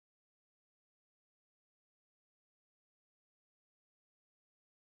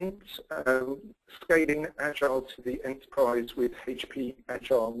Scaling Agile to the Enterprise with HP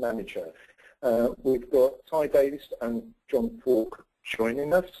Agile Manager. We've got Ty Davis and John Falk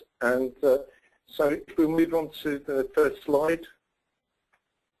joining us, and so if we move on to the first slide.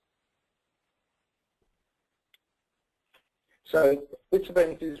 So this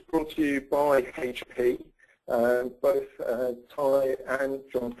event is brought to you by HP. Both Ty and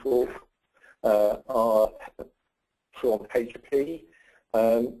John Falk are from HP,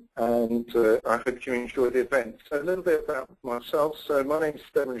 and I hope you enjoy the event. So a little bit about myself. So my name is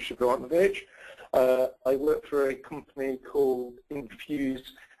Stevan Shivanovic. I work for a company called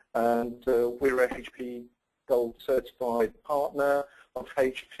Infuse, and we're a HP Gold Certified Partner of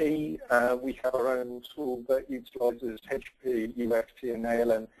HP. We have our own tool that utilizes HP, UFT, and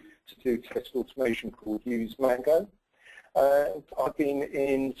ALM to do test automation called Use Mango. I've been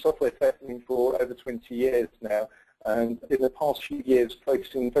in software testing for over 20 years now, and in the past few years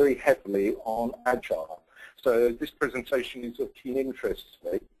focusing very heavily on Agile. So this presentation is of keen interest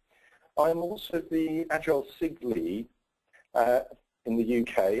to me. I'm also the Agile SIG lead in the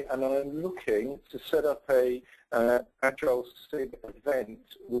UK, and I'm looking to set up a Agile SIG event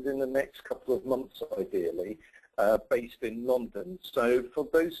within the next couple of months, ideally, based in London. So for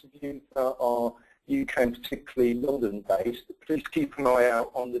those of you that are UK and particularly London-based, please keep an eye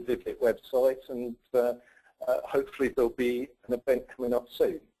out on the Vivid website, and hopefully there'll be an event coming up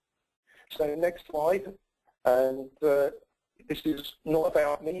soon. So next slide, and this is not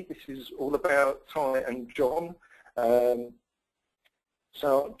about me, this is all about Ty and John. So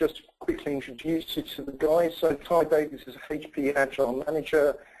I'll just quickly introduce you to the guys. So Ty Davis is a HP Agile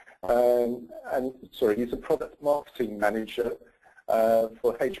Manager, he's a product marketing manager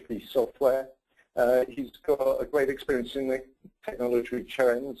for HP software. He's got a great experience in the technology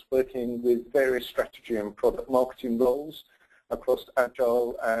trends, working with various strategy and product marketing roles across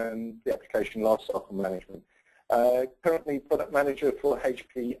Agile and the application lifecycle management. Currently product manager for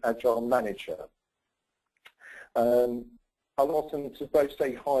HP Agile Manager. I'll ask them to both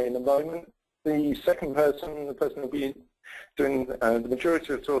say hi in a moment. The second person, the person who will be doing the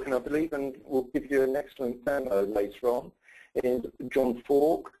majority of talking, I believe, and will give you an excellent demo later on, is John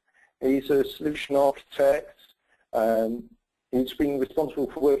Falk. He's a solution architect. He's been responsible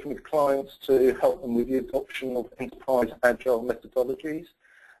for working with clients to help them with the adoption of enterprise agile methodologies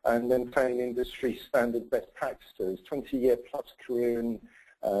and maintaining industry standard best practices. 20-year plus career in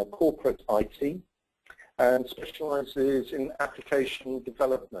corporate IT, and specializes in application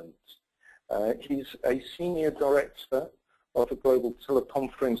development. He's a senior director of a global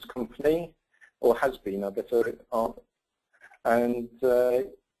teleconference company, or has been, I better add, and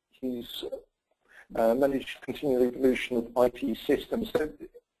he's managed continual evolution of IT systems. So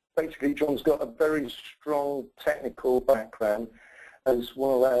basically, John's got a very strong technical background, as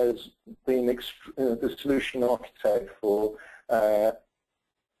well as being the solution architect for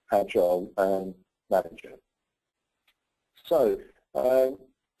Agile Manager. So,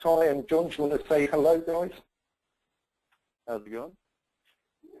 Ty and John, do you want to say hello, guys? How's it going?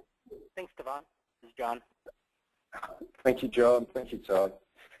 Thanks, Stevan. This is John. Thank you, John. Thank you, Ty.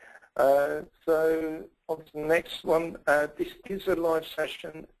 So, on to the next one. This is a live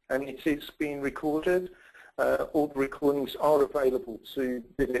session, and it is being recorded. All the recordings are available to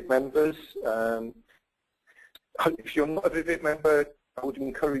Vivid members. If you're not a Vivid member, I would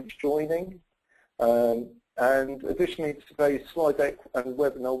encourage joining. And additionally, today's slide deck and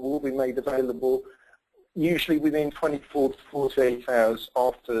webinar will be made available usually within 24 to 48 hours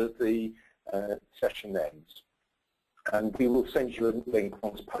after the session ends. And we will send you a link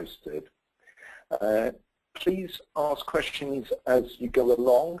once posted. Please ask questions as you go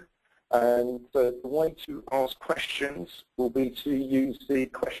along. And the way to ask questions will be to use the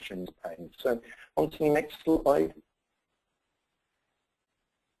questions pane. So on to the next slide.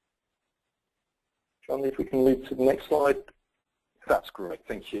 John, if we can move to the next slide. That's great,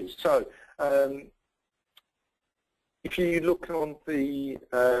 thank you. So if you look on the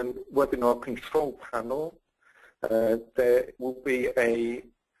webinar control panel, there will be a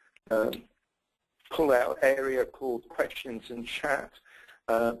pull-out area called questions and chat.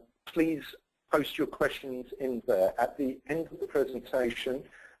 Please post your questions in there. At the end of the presentation,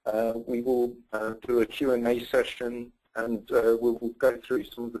 we will do a Q&A session, and we'll go through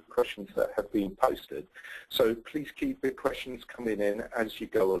some of the questions that have been posted. So please keep the questions coming in as you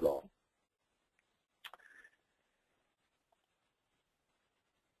go along.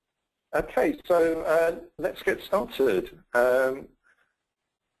 Okay, so let's get started. Over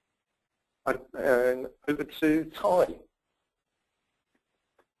to Ty.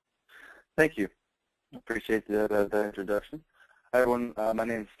 Thank you. Appreciate the introduction. Hi everyone, my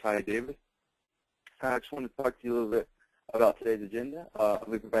name is Ty Davis. I just want to talk to you a little bit about today's agenda. I'll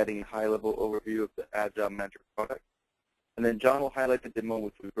be providing a high-level overview of the Agile Manager product. And then John will highlight the demo,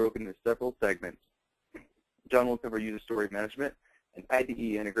 which we've broken into several segments. John will cover user story management and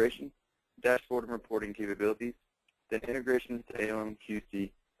IDE integration, dashboard and reporting capabilities, then integrations to ALM,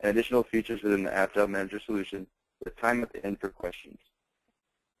 QC, and additional features within the Agile Manager solution with time at the end for questions.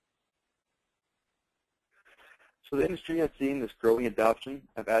 So the industry has seen this growing adoption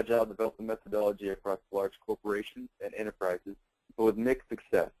of Agile development methodology across large corporations and enterprises, but with mixed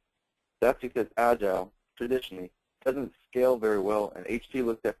success. That's because Agile, traditionally, doesn't scale very well, and HP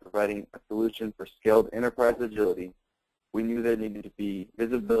looked at providing a solution for scaled enterprise agility. We knew there needed to be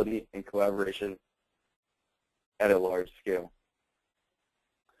visibility and collaboration at a large scale.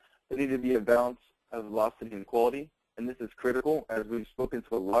 There needed to be a balance of velocity and quality, and this is critical as we've spoken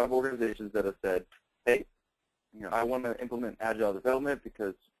to a lot of organizations that have said, hey, I want to implement Agile development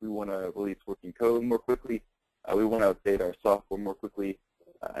because we want to release working code more quickly. We want to update our software more quickly.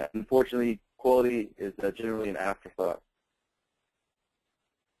 Unfortunately, quality is generally an afterthought.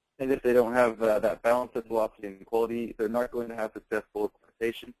 And if they don't have that balance of velocity and quality, they're not going to have successful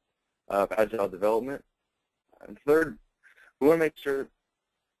implementation of Agile development. And third, we want to make sure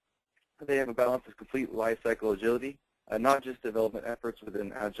they have a balance of complete lifecycle agility, not just development efforts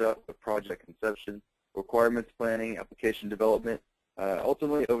within Agile, but project conception, requirements planning, application development,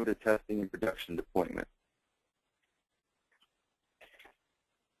 ultimately over to testing and production deployment.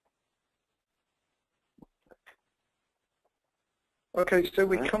 Okay, so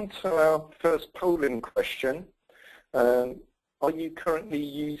we come to our first polling question. Are you currently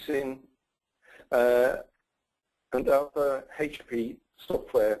using another HP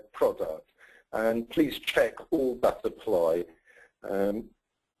software product? And please check all that apply.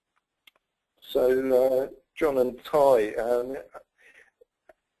 So, John and Ty,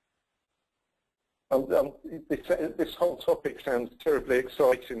 this whole topic sounds terribly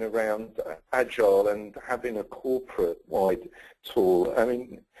exciting around Agile and having a corporate-wide tool. I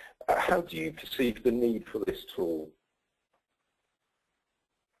mean, how do you perceive the need for this tool?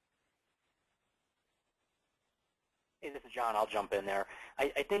 Hey, this is John. I'll jump in there.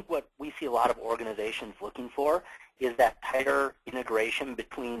 I think what we see a lot of organizations looking for is that tighter integration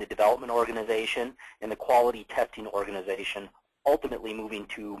between the development organization and the quality testing organization, ultimately moving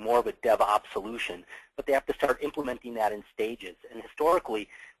to more of a DevOps solution. But they have to start implementing that in stages. And historically,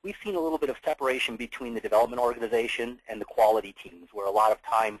 we've seen a little bit of separation between the development organization and the quality teams, where a lot of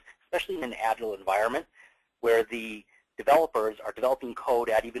times, especially in an Agile environment, where the developers are developing code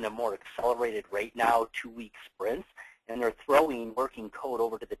at even a more accelerated rate now, 2-week sprints, and they're throwing working code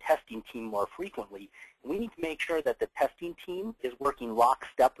over to the testing team more frequently. And we need to make sure that the testing team is working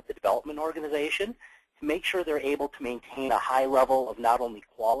lockstep with the development organization to make sure they're able to maintain a high level of not only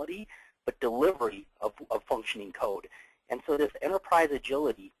quality, but delivery of functioning code. And so this enterprise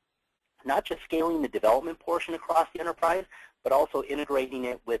agility, not just scaling the development portion across the enterprise, but also integrating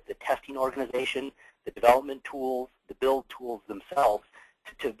it with the testing organization, the development tools, the build tools themselves,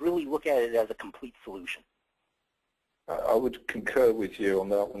 to really look at it as a complete solution. I would concur with you on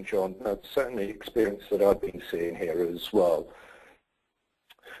that one, John. That's certainly experience that I've been seeing here as well.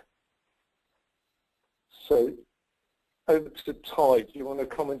 So, over to Ty. Do you want to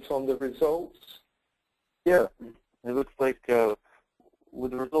comment on the results? Yeah, it looks like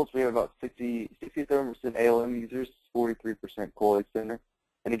with the results we have about 67% ALM users, 43% quality center.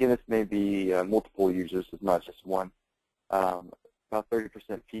 And again, this may be multiple users, it's not just one. About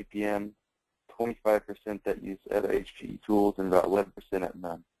 30% PPM, 25% that use other HPE tools, and about 11% at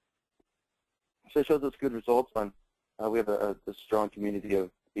none. So it shows us good results on, we have a strong community of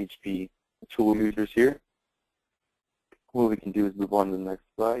HP tool users here. What we can do is move on to the next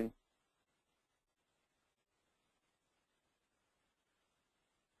slide.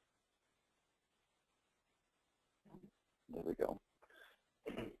 There we go.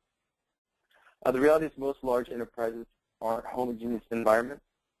 The reality is most large enterprises aren't homogeneous environments.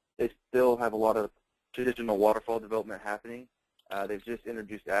 They still have a lot of traditional waterfall development happening. They've just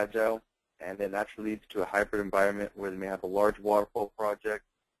introduced Agile, and then that leads to a hybrid environment where they may have a large waterfall project,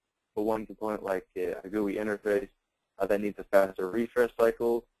 but one component like a GUI interface that needs a faster refresh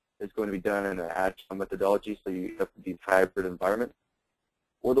cycle is going to be done in an Agile methodology, so you have these hybrid environments.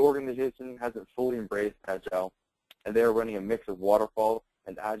 Or the organization hasn't fully embraced Agile, and they're running a mix of waterfall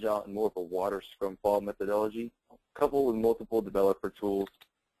and Agile and more of a water scrum fall methodology, coupled with multiple developer tools,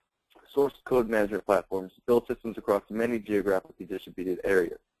 source code management platforms, build systems across many geographically distributed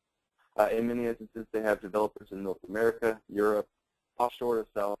areas. In many instances, they have developers in North America, Europe, offshore to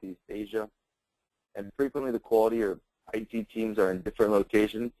Southeast Asia, and frequently the quality or IT teams are in different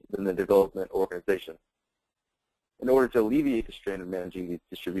locations than the development organization. In order to alleviate the strain of managing these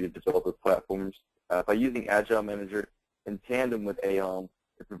distributed developer platforms, by using Agile Manager in tandem with AOM,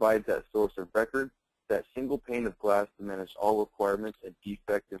 it provides that source of record, that single pane of glass to manage all requirements and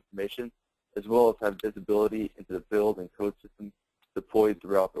defect information, as well as have visibility into the build and code systems deployed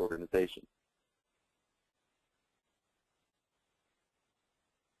throughout the organization.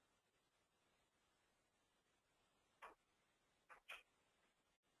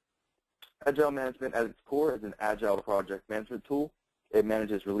 Agile Management at its core is an Agile project management tool. It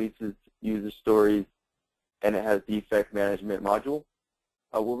manages releases, user stories, and it has defect management module.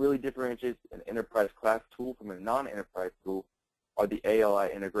 What really differentiates an enterprise class tool from a non-enterprise tool are the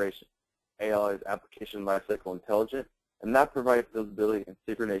ALI integration. ALI is Application Lifecycle Intelligence, and that provides visibility and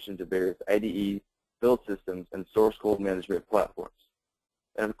synchronization to various IDEs, build systems, and source code management platforms.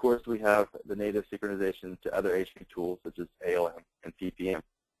 And of course, we have the native synchronization to other HP tools such as ALM and PPM.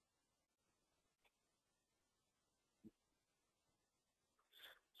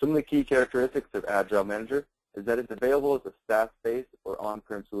 Some of the key characteristics of Agile Manager is that it's available as a SaaS-based or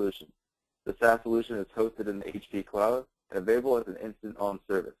on-prem solution. The SaaS solution is hosted in the HP cloud and available as an instant on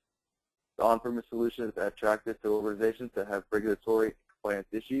service. The on-premise solution is attractive to organizations that have regulatory compliance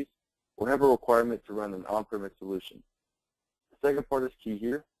issues or have a requirement to run an on-premise solution. The second part is key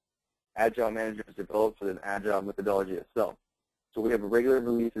here. Agile Manager is developed with an Agile methodology itself. So we have regular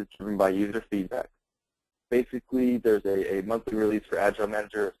releases driven by user feedback. Basically, there's a monthly release for Agile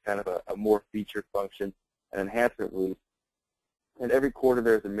Manager. It's kind of a more feature function, an enhancement release. And every quarter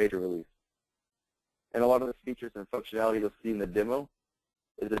there's a major release. And a lot of the features and functionality you'll see in the demo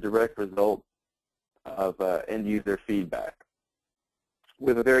is a direct result of end user feedback. We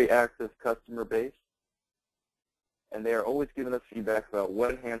have a very active customer base, and they are always giving us feedback about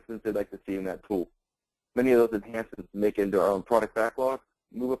what enhancements they'd like to see in that tool. Many of those enhancements make it into our own product backlog,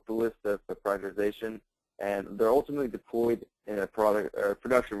 move up the list of prioritization, and they're ultimately deployed in a product or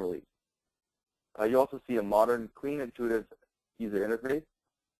production release. You also see a modern, clean, intuitive user interface.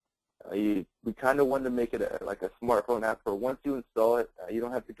 We kind of wanted to make it like a smartphone app, where once you install it, you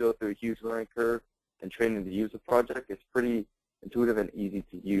don't have to go through a huge learning curve and training to use the project. It's pretty intuitive and easy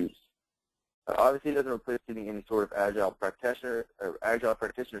to use. Obviously, it doesn't replace getting any sort of Agile practitioner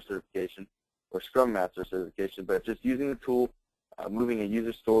certification or Scrum Master certification, but just using the tool, moving a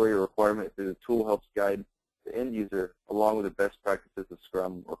user story or requirement through the tool helps guide the end user along with the best practices of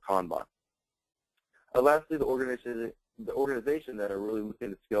Scrum or Kanban. Lastly, the organization that are really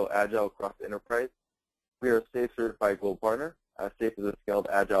looking to scale Agile across the enterprise, we are a SAFe certified gold partner. SAFe is a scaled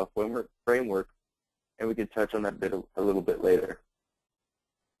Agile framework, and we can touch on that a little bit later.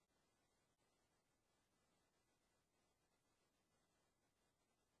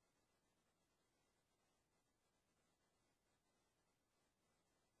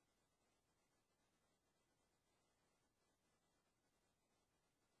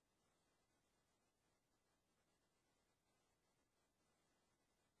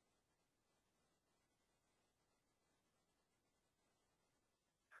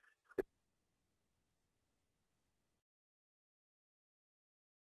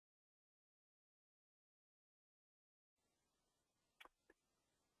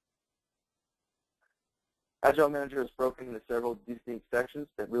 Agile Manager is broken into several distinct sections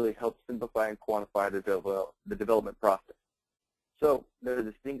that really help simplify and quantify the development process. So there's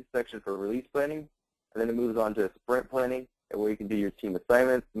a distinct section for release planning, and then it moves on to sprint planning, where you can do your team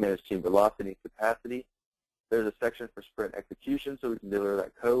assignments, manage team velocity and capacity. There's a section for sprint execution, so we can deliver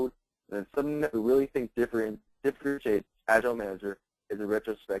that code. And then something that we really think differentiates Agile Manager is a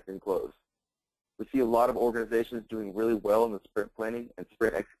retrospect and close. We see a lot of organizations doing really well in the sprint planning and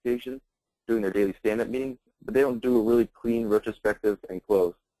sprint execution, doing their daily stand-up meetings, but they don't do a really clean retrospective and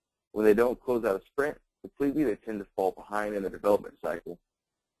close. When they don't close out a sprint completely, they tend to fall behind in the development cycle.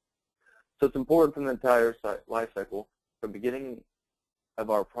 So it's important from the entire life cycle, from beginning of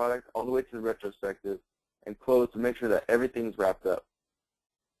our product all the way to the retrospective and close, to make sure that everything's wrapped up.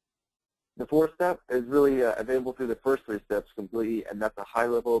 The fourth step is really available through the first three steps completely, and that's a high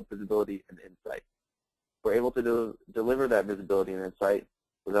level of visibility and insight. We're able to deliver that visibility and insight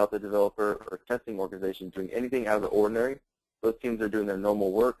without the developer or testing organization doing anything out of the ordinary. Those teams are doing their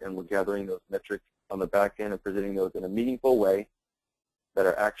normal work, and we're gathering those metrics on the back end and presenting those in a meaningful way that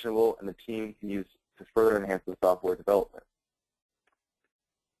are actionable and the team can use to further enhance the software development.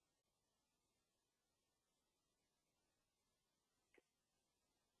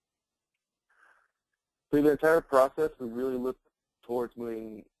 Through the entire process, we really look towards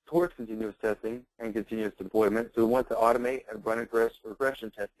moving towards continuous testing and continuous deployment. So we want to automate and run regression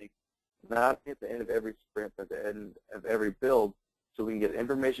testing not at the end of every sprint, but at the end of every build, so we can get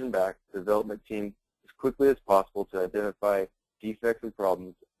information back to the development team as quickly as possible to identify defects and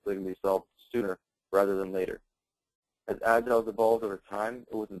problems that can be solved sooner rather than later. As Agile has evolved over time,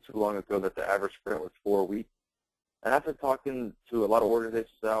 it wasn't too long ago that the average sprint was 4 weeks. And after talking to a lot of organizations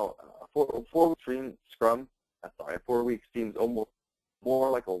now, a 4-week seems almost more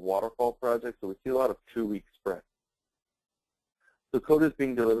like a waterfall project, so we see a lot of 2-week sprints. So code is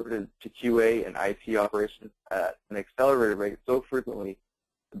being delivered to QA and IT operations at an accelerated rate so frequently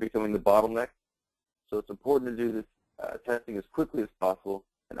it's becoming the bottleneck. So it's important to do this testing as quickly as possible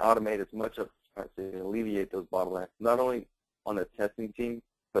and automate as much of it to alleviate those bottlenecks, not only on the testing team,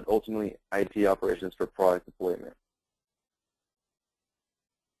 but ultimately IT operations for product deployment.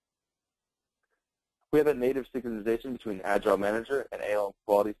 We have a native synchronization between Agile Manager and ALM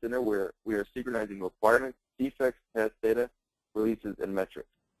Quality Center where we are synchronizing requirements, defects, test data, releases, and metrics.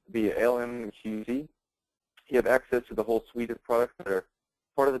 Via ALM and QC, you have access to the whole suite of products that are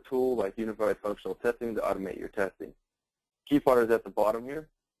part of the tool, like unified functional testing, to automate your testing. Key part is at the bottom here.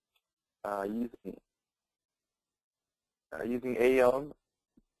 Using ALM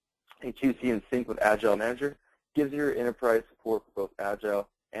and QC in sync with Agile Manager gives you enterprise support for both Agile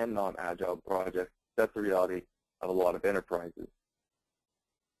and non-Agile projects. That's the reality of a lot of enterprises.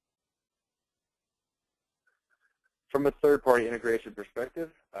 From a third-party integration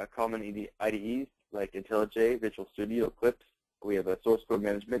perspective, common IDEs like IntelliJ, Visual Studio, Eclipse. We have a source code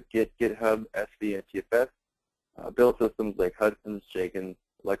management, Git, GitHub, SV, and TFS. Build systems like Hudson's, Jenkins,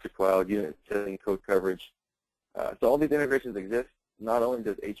 Electric Cloud, unit testing, code coverage. So all these integrations exist. Not only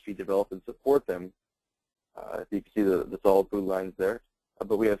does HP develop and support them, you can see the solid blue lines there,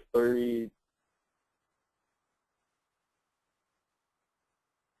 but we have 30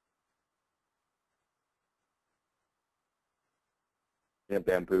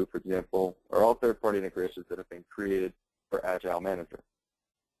 Bamboo, for example, are all third-party integrations that have been created for Agile Manager.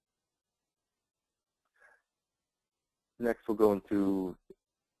 Next, we'll go into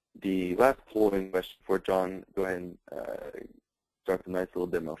the last polling question before John go ahead and start a nice little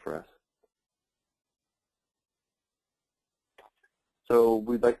demo for us. So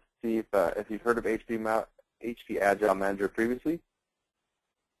we'd like to see if you've heard of HP Agile Manager previously.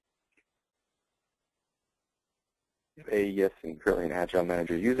 A, yes, and currently an Agile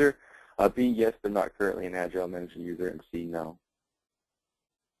Manager user. B, yes, but not currently an Agile Manager user. And C, no.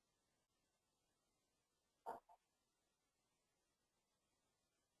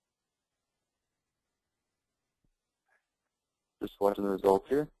 Just watching the results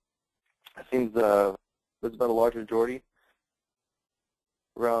here. It seems there's about a large majority,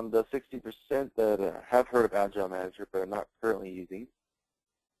 around 60% that have heard of Agile Manager but are not currently using.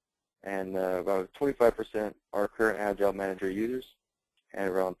 And about 25% are current Agile Manager users, and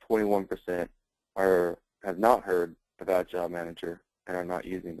around 21% have not heard of Agile Manager and are not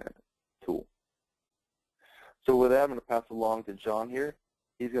using that tool. So with that, I'm going to pass along to John here.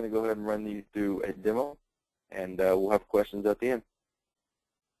 He's going to go ahead and run these through a demo, and we'll have questions at the end.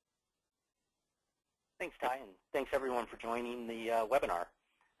 Thanks, Ty, and thanks everyone for joining the webinar.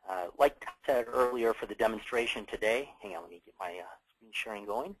 Like I said earlier, for the demonstration today, hang on, let me get my screen sharing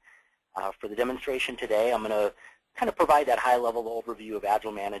going. For the demonstration today, I'm going to kind of provide that high-level overview of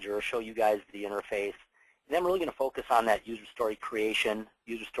Agile Manager, show you guys the interface, and I'm really going to focus on that user story creation,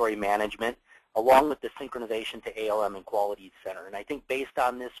 user story management, along with the synchronization to ALM and Quality Center. And I think based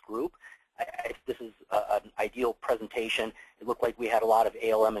on this group, this is an ideal presentation. It looked like we had a lot of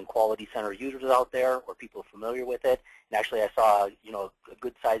ALM and Quality Center users out there, or people familiar with it. And actually, I saw a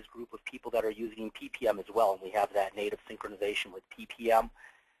good-sized group of people that are using PPM as well, and we have that native synchronization with PPM.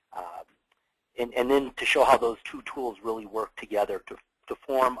 And then to show how those two tools really work together to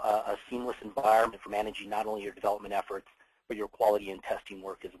form a seamless environment for managing not only your development efforts, but your quality and testing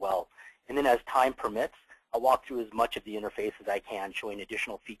work as well. And then as time permits, I'll walk through as much of the interface as I can, showing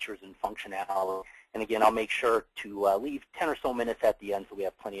additional features and functionality. And again, I'll make sure to leave 10 or so minutes at the end so we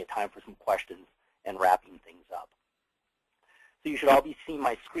have plenty of time for some questions and wrapping things up. So you should all be seeing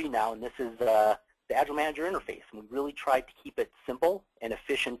my screen now, and this is the Agile Manager interface. And we really tried to keep it simple and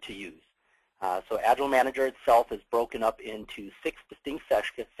efficient to use. So Agile Manager itself is broken up into 6 distinct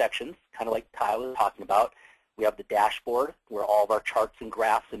sections, kind of like Ty was talking about. We have the dashboard, where all of our charts and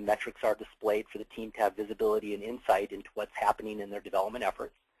graphs and metrics are displayed for the team to have visibility and insight into what's happening in their development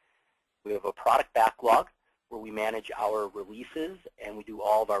efforts. We have a product backlog, where we manage our releases, and we do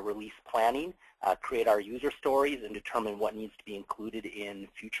all of our release planning, create our user stories, and determine what needs to be included in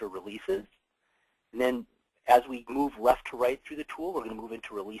future releases. And then as we move left to right through the tool, we're going to move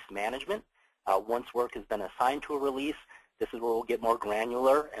into release management. Once work has been assigned to a release, This is where we'll get more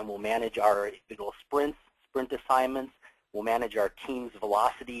granular and we'll manage our individual sprints, sprint assignments. We'll manage our team's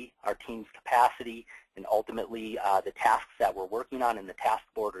velocity, our team's capacity, and ultimately the tasks that we're working on in the task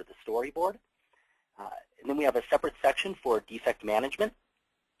board or the storyboard. And then we have a separate section for defect management.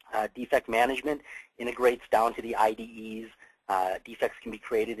 Defect management integrates down to the IDEs. Defects can be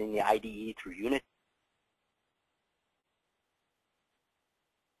created in the IDE through Unity.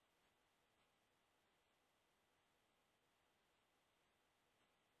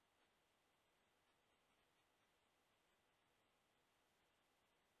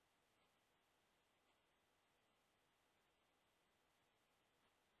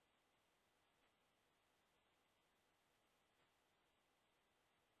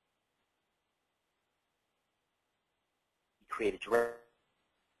 Create a direct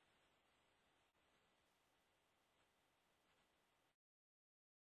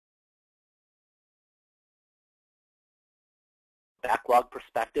backlog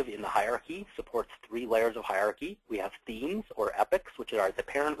perspective in the hierarchy, supports 3 layers of hierarchy. We have themes or epics, which are at the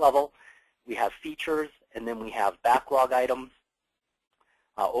parent level. We have features, and then we have backlog items.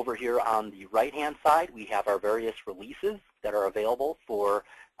 Over here on the right-hand side, we have our various releases that are available for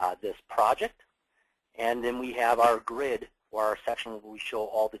this project. And then we have our grid, or our section where we show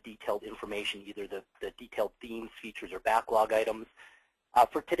all the detailed information, either the detailed themes, features, or backlog items.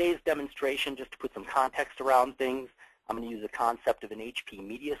 For today's demonstration, just to put some context around things, I'm going to use the concept of an HP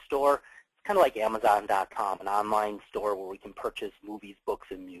media store. It's kind of like Amazon.com, an online store where we can purchase movies, books,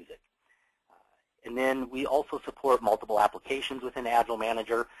 and music. And then we also support multiple applications within Agile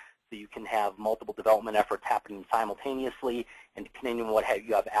Manager, so you can have multiple development efforts happening simultaneously, and depending on what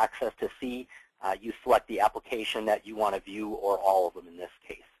you have access to see, you select the application that you want to view, or all of them in this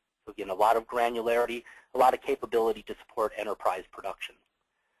case. So again, a lot of granularity, a lot of capability to support enterprise production.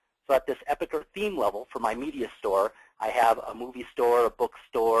 So at this epic or theme level for my media store, I have a movie store, a book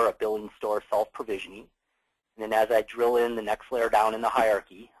store, a billing store, self-provisioning. And then as I drill in the next layer down in the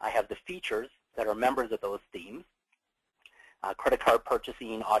hierarchy, I have the features that are members of those themes. Credit card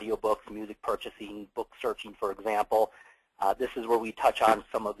purchasing, audiobooks, music purchasing, book searching, for example. This is where we touch on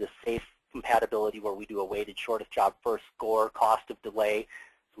some of the safe compatibility, where we do a weighted shortest job first score, cost of delay.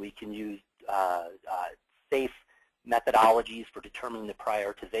 So we can use safe methodologies for determining the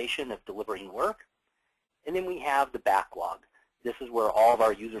prioritization of delivering work. And then we have the backlog. This is where all of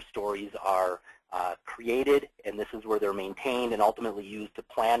our user stories are created, and this is where they're maintained and ultimately used to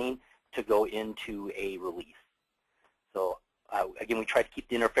planning to go into a release. So again, we try to keep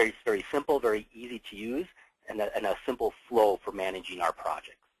the interface very simple, very easy to use, and a simple flow for managing our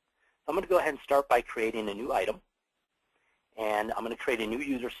projects. So I'm going to go ahead and start by creating a new item. And I'm going to create a new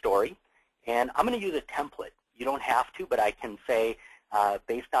user story. And I'm going to use a template. You don't have to, but I can say,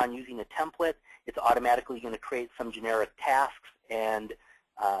 based on using a template, it's automatically going to create some generic tasks and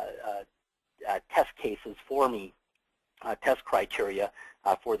test cases for me, test criteria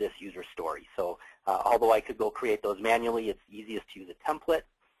for this user story. So although I could go create those manually, it's easiest to use a template.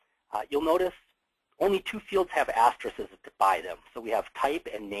 You'll notice only 2 fields have asterisks by them. So we have type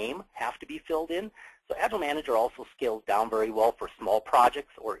and name have to be filled in. So Agile Manager also scales down very well for small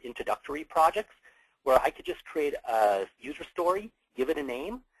projects or introductory projects, where I could just create a user story, give it a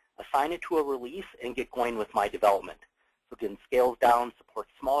name, assign it to a release, and get going with my development. So again, scales down, supports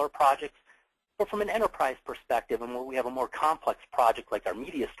smaller projects. But from an enterprise perspective, and where we have a more complex project like our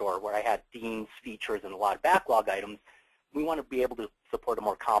media store, where I had themes, features, and a lot of backlog items, we want to be able to support a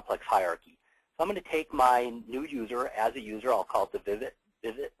more complex hierarchy. So I'm going to take my new user as a user. I'll call it the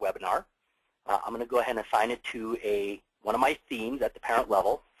Visit Webinar. I'm going to go ahead and assign it to one of my themes at the parent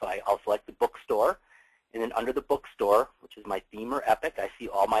level. So I'll select the bookstore. And then under the bookstore, which is my theme or epic, I see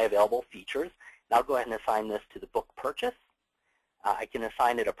all my available features. And I'll go ahead and assign this to the book purchase. I can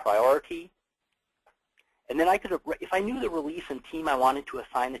assign it a priority. And then I could, if I knew the release and team I wanted to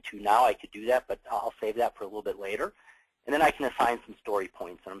assign it to now, I could do that, but I'll save that for a little bit later. And then I can assign some story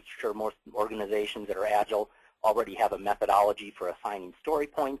points. And I'm sure most organizations that are Agile already have a methodology for assigning story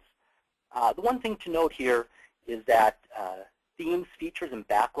points. The one thing to note here is that themes, features, and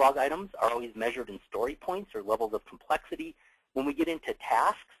backlog items are always measured in story points or levels of complexity. When we get into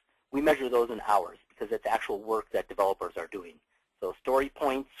tasks, we measure those in hours because it's actual work that developers are doing. So story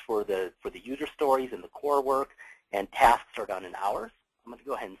points for the user stories and the core work, and tasks are done in hours. I'm going to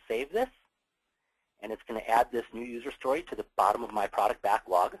go ahead and save this. And it's going to add this new user story to the bottom of my product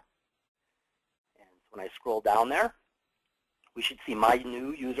backlog. And when I scroll down there, we should see my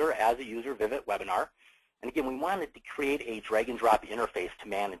new user as a user, Vivid Webinar. And again, we wanted to create a drag and drop interface to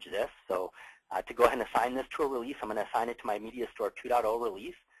manage this. So to go ahead and assign this to a release, I'm going to assign it to my Media Store 2.0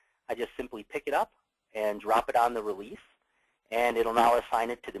 release. I just simply pick it up and drop it on the release. and it'll now assign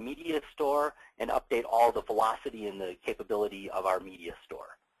it to the media store and update all the velocity and the capability of our media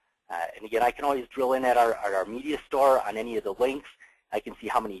store. And again, I can always drill in at our media store on any of the links. I can see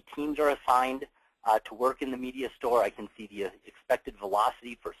how many teams are assigned to work in the media store. I can see the expected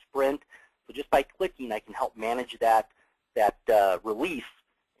velocity for sprint. So just by clicking, I can help manage that release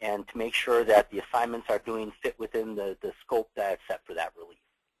and to make sure that the assignments are fit within the scope that I've set for that release.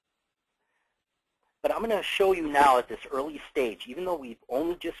 But I'm going to show you now at this early stage, even though we've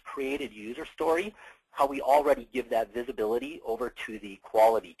only just created user story, how we already give that visibility over to the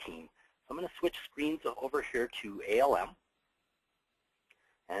quality team. So I'm going to switch screens over here to ALM,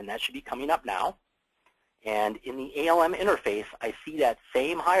 and that should be coming up now. And in the ALM interface, I see that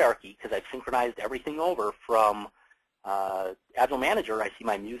same hierarchy because I've synchronized everything over from Agile Manager. I see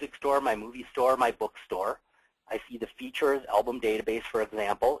my music store, my movie store, my book store. I see the features, album database, for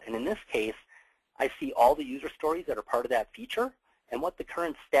example. And in this case, I see all the user stories that are part of that feature and what the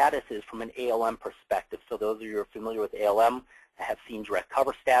current status is from an ALM perspective. So those of you who are familiar with ALM have seen direct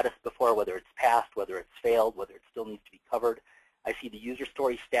cover status before, whether it's passed, whether it's failed, whether it still needs to be covered. I see the user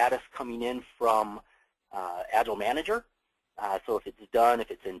story status coming in from Agile Manager. So if it's done,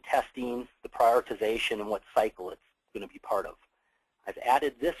 if it's in testing, the prioritization, and what cycle it's going to be part of. I've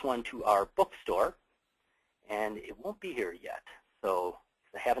added this one to our bookstore, and it won't be here yet, so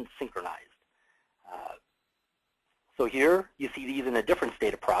I haven't synchronized. So here you see these in a different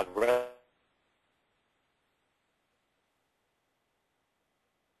state of progress.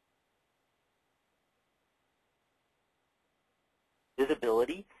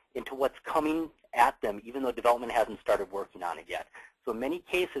 Visibility into what's coming at them, even though development hasn't started working on it yet. So in many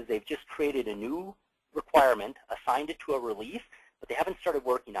cases, they've just created a new requirement, assigned it to a release, but they haven't started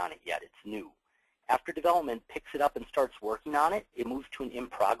working on it yet. It's new. After development picks it up and starts working on it, it moves to an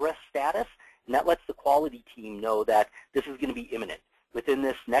in-progress status, and that lets the quality team know that this is going to be imminent. Within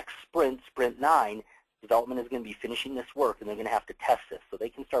this next sprint, Sprint 9, development is going to be finishing this work, and they're going to have to test this, so they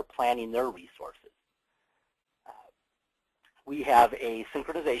can start planning their resources. We have a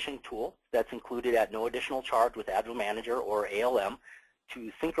synchronization tool that's included at no additional charge with Agile Manager or ALM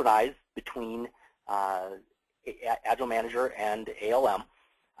to synchronize between Agile Manager and ALM.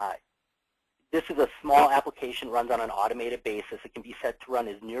 This is a small application, runs on an automated basis. It can be set to run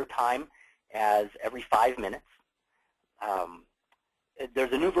as near time as every 5 minutes.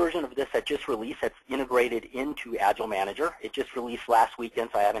 There's a new version of this that just released that's integrated into Agile Manager. It just released last weekend,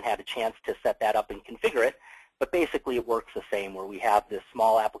 so I haven't had a chance to set that up and configure it. But basically, it works the same, where we have this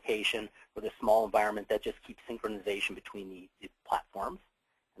small application or this small environment that just keeps synchronization between the platforms.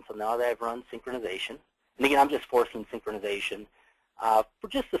 And so now that I've run synchronization, and again, I'm just forcing synchronization for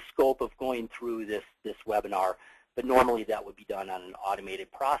just the scope of going through this webinar. But normally, that would be done on an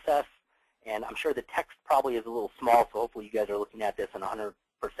automated process. And I'm sure the text probably is a little small, so hopefully you guys are looking at this in 100%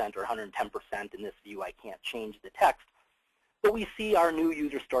 or 110% in this view. I can't change the text. But we see our new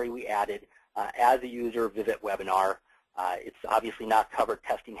user story we added as a user visit webinar. It's obviously not covered.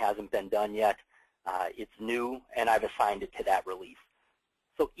 Testing hasn't been done yet. It's new, and I've assigned it to that release.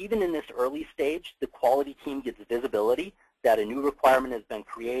 So even in this early stage, the quality team gets visibility that a new requirement has been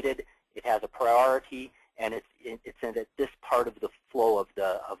created. It has a priority, and it's in this part of the flow of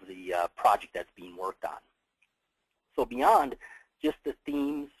the project that's being worked on. So beyond just the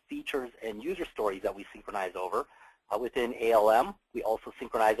themes, features, and user stories that we synchronize over, within ALM, we also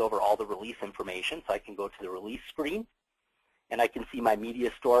synchronize over all the release information. So I can go to the release screen, and I can see my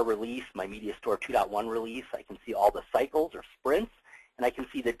media store release, my media store 2.1 release. I can see all the cycles or sprints, and I can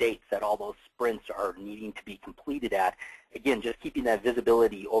see the dates that all those sprints are needing to be completed at. Again, just keeping that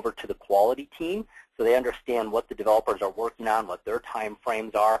visibility over to the quality team so they understand what the developers are working on, what their time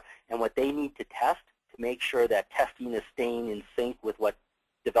frames are, and what they need to test to make sure that testing is staying in sync with what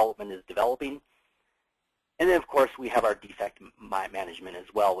development is developing. And then, of course, we have our defect management as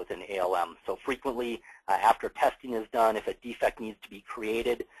well within ALM. So frequently, after testing is done, if a defect needs to be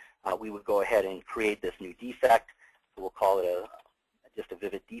created, we would go ahead and create this new defect. So we'll call it just a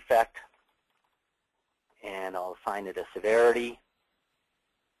vivid defect. And I'll assign it a severity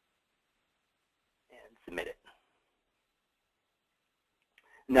and submit it.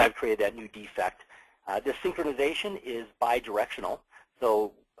 Now I've created that new defect. This synchronization is bidirectional.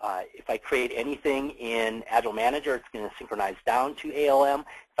 So if I create anything in Agile Manager, it's going to synchronize down to ALM.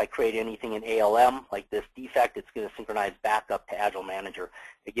 If I create anything in ALM, like this defect, it's going to synchronize back up to Agile Manager.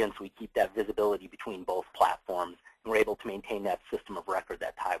 Again, so we keep that visibility between both platforms, and we're able to maintain that system of record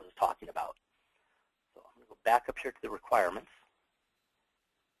that Ty was talking about. So I'm going to go back up here to the requirements.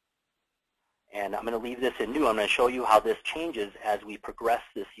 And I'm going to leave this in new. I'm going to show you how this changes as we progress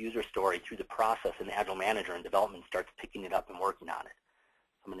this user story through the process in Agile Manager, and development starts picking it up and working on it.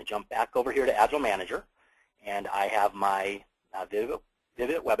 I'm going to jump back over here to Agile Manager, and I have my Vivid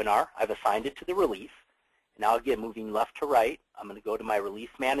webinar. I've assigned it to the release. Now again, moving left to right, I'm going to go to my Release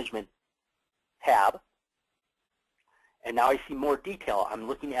Management tab. And now I see more detail. I'm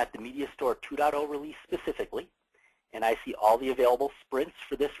looking at the Media Store 2.0 release specifically, and I see all the available sprints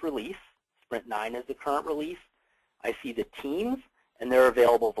for this release. Sprint 9 is the current release. I see the teams and their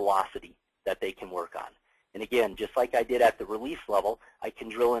available velocity that they can work on. And again, just like I did at the release level, I can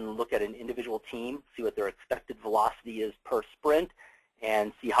drill in and look at an individual team, see what their expected velocity is per sprint,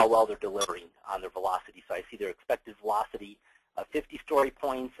 and see how well they're delivering on their velocity. So I see their expected velocity of 50 story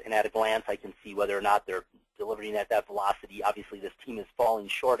points, and at a glance I can see whether or not they're delivering at that velocity. Obviously this team is falling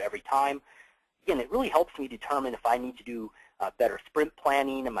short every time. Again, it really helps me determine if I need to do better sprint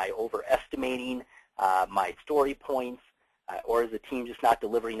planning. Am I overestimating my story points? Or is the team just not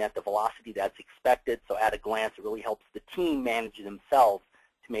delivering at the velocity that's expected? So at a glance, it really helps the team manage themselves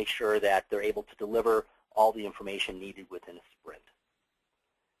to make sure that they're able to deliver all the information needed within a sprint.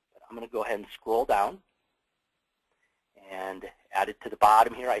 But I'm going to go ahead and scroll down. And added to the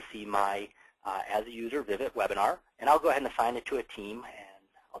bottom here, I see my, as a user, Vivid webinar. And I'll go ahead and assign it to a team, and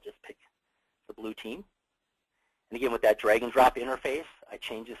I'll just pick the blue team. And again, with that drag and drop interface, I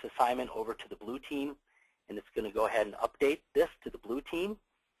change this assignment over to the blue team, and it's going to go ahead and update this to the blue team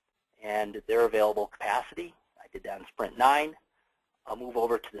and their available capacity. I did that in Sprint 9. I'll move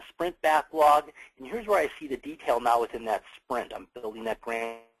over to the sprint backlog, and here's where I see the detail now within that sprint. I'm building that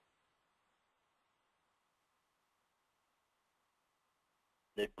grand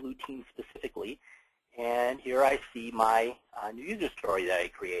the blue team specifically, and here I see my new user story that I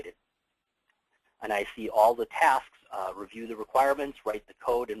created. And I see all the tasks, review the requirements, write the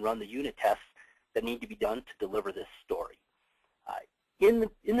code, and run the unit tests that need to be done to deliver this story. In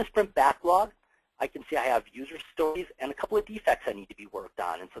the sprint backlog, I can see I have user stories and a couple of defects that need to be worked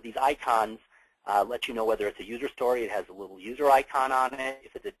on. And so these icons let you know whether it's a user story. It has a little user icon on it.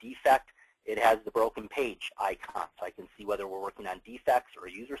 If it's a defect, it has the broken page icon. So I can see whether we're working on defects or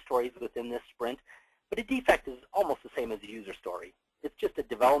user stories within this sprint. But a defect is almost the same as a user story. It's just a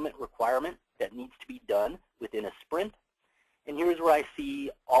development requirement that needs to be done within a sprint. And here's where I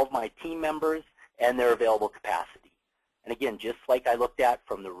see all of my team members and their available capacity. And again, just like I looked at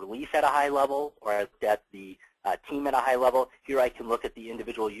from the release at a high level, or I looked at the team at a high level, here I can look at the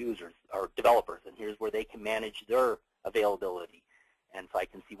individual users or developers, and here's where they can manage their availability. And so I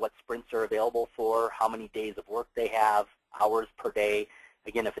can see what sprints are available for, how many days of work they have, hours per day.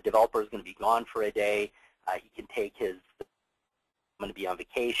 Again, if a developer is going to be gone for a day, he can take his, I'm going to be on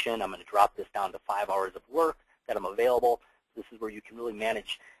vacation, I'm going to drop this down to 5 hours of work that I'm available. This is where you can really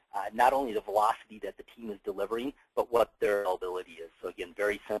manage not only the velocity that the team is delivering, but what their availability is. So again,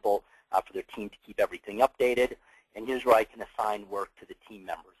 very simple for their team to keep everything updated. And here's where I can assign work to the team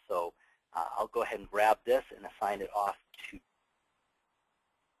members. So I'll go ahead and grab this and assign it off to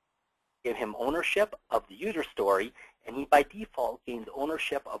give him ownership of the user story, and he by default gains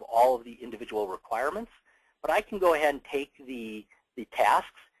ownership of all of the individual requirements. But I can go ahead and take the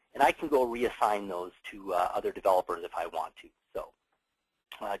tasks, and I can go reassign those to other developers if I want to. So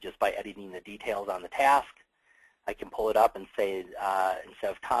just by editing the details on the task, I can pull it up and say,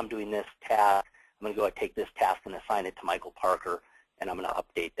 instead of Tom doing this task, I'm going to go ahead and take this task and assign it to Michael Parker, and I'm going to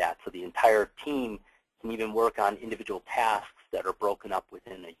update that. So the entire team can even work on individual tasks that are broken up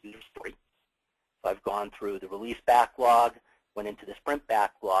within a user story. So I've gone through the release backlog, went into the sprint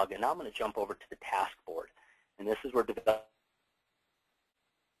backlog, and now I'm going to jump over to the task board. And this is where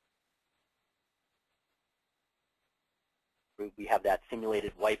we have that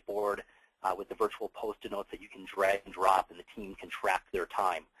simulated whiteboard with the virtual Post-it notes that you can drag and drop, and the team can track their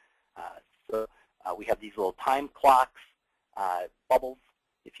time. So we have these little time clocks, bubbles,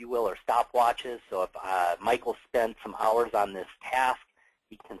 if you will, or stopwatches. So if Michael spent some hours on this task,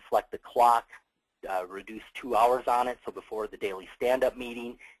 he can select the clock, reduce 2 hours on it. So before the daily stand-up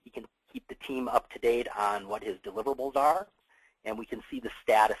meeting, he can keep the team up to date on what his deliverables are. And we can see the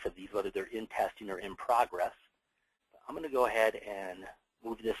status of these, whether they're in testing or in progress. I'm going to go ahead and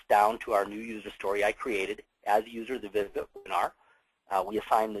move this down to our new user story I created as user, the Vivid webinar. We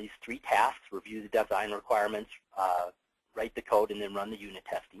assign these 3 tasks: review the design requirements, write the code, and then run the unit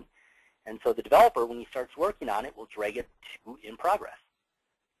testing. And so the developer, when he starts working on it, will drag it to in progress.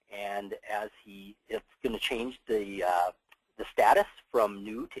 And as it's going to change the status from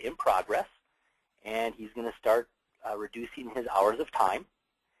new to in progress, and he's going to start reducing his hours of time.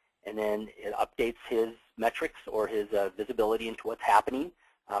 And then it updates his metrics or his visibility into what's happening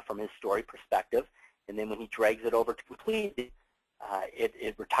from his story perspective. And then when he drags it over to complete,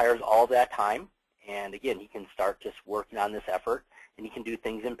 it retires all that time. And again, he can start just working on this effort, and he can do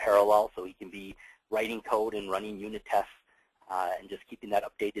things in parallel, so he can be writing code and running unit tests and just keeping that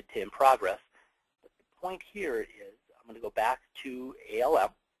updated to in progress. But the point here is I'm going to go back to ALM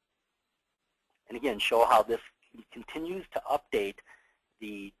and again show how this continues to update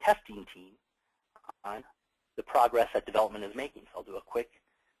the testing team on the progress that development is making. So I'll do a quick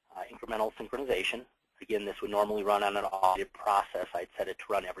incremental synchronization. Again, this would normally run on an automated process. I'd set it to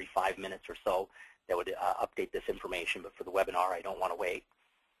run every 5 minutes or so. That would update this information, but for the webinar, I don't want to wait.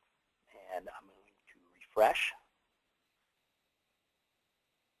 And I'm going to refresh.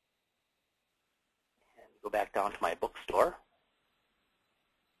 And go back down to my bookstore.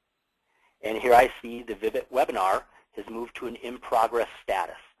 And here I see the Vivid webinar has moved to an in-progress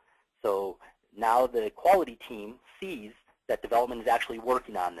status. So now the quality team sees that development is actually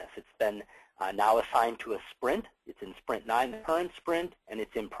working on this. It's been now assigned to a sprint. It's in sprint 9, the current sprint, and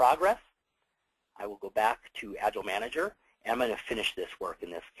it's in progress. I will go back to Agile Manager, and I'm going to finish this work in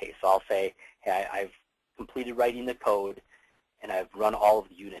this case. So I'll say, hey, I've completed writing the code, and I've run all of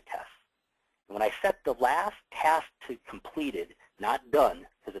the unit tests. And when I set the last task to completed, not done,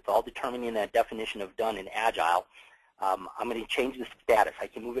 because it's all determining that definition of done in Agile, I'm going to change the status. I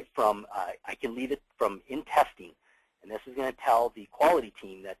can move it from, I can leave it from in testing, and this is going to tell the quality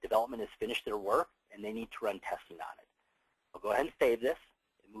team that development has finished their work, and they need to run testing on it. I'll go ahead and save this.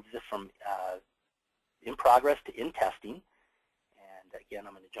 It moves it from in progress to in testing. And again,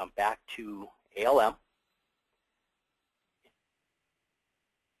 I'm going to jump back to ALM.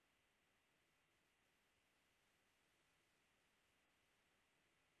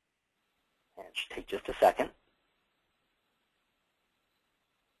 And it should take just a second.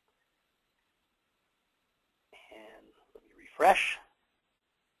 And let me refresh.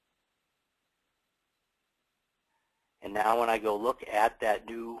 And now when I go look at that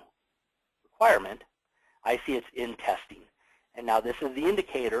new requirement, I see it's in testing. And now this is the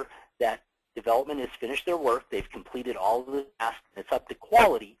indicator that development has finished their work. They've completed all of the tasks. It's up to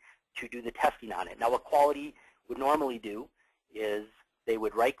quality to do the testing on it. Now what quality would normally do is they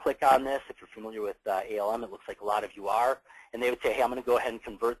would right-click on this. If you're familiar with ALM, it looks like a lot of you are. And they would say, hey, I'm going to go ahead and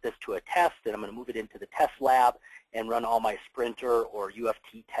convert this to a test, and I'm going to move it into the test lab and run all my Sprinter or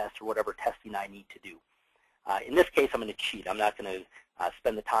UFT tests or whatever testing I need to do. In this case, I'm going to cheat. I'm not going to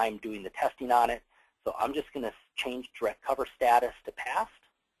spend the time doing the testing on it. So I'm just going to change direct cover status to passed,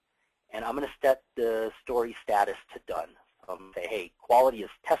 and I'm going to set the story status to done. So I'm going to say, hey, quality has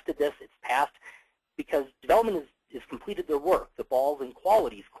tested this, it's passed, because development has completed their work. The ball's in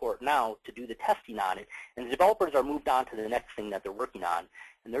quality's court now to do the testing on it, and the developers are moved on to the next thing that they're working on,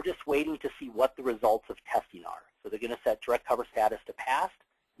 and they're just waiting to see what the results of testing are. So they're going to set direct cover status to passed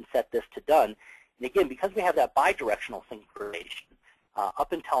and set this to done. And again, because we have that bidirectional synchronization,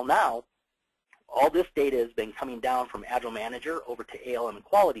 up until now, all this data has been coming down from Agile Manager over to ALM and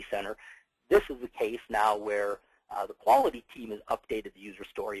Quality Center. This is the case now where the quality team has updated the user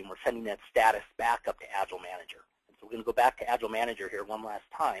story, and we're sending that status back up to Agile Manager. And so we're going to go back to Agile Manager here one last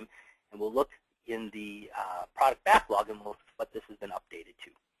time, and we'll look in the product backlog and we'll look at what this has been updated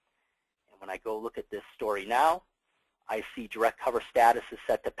to. And when I go look at this story now, I see direct cover status is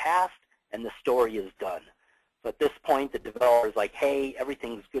set to passed, and the story is done. So at this point, the developer is like, hey,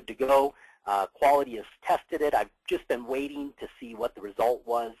 everything's good to go. Quality has tested it. I've just been waiting to see what the result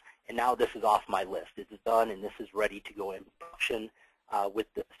was, and now this is off my list. This is done, and this is ready to go in production with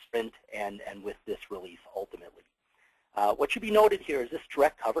the sprint and with this release ultimately. What should be noted here is this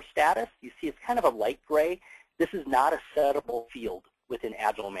direct cover status. You see it's kind of a light gray. This is not a settable field within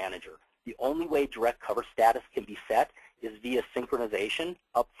Agile Manager. The only way direct cover status can be set is via synchronization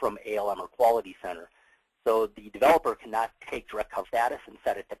up from ALM or Quality Center. So the developer cannot take direct cover status and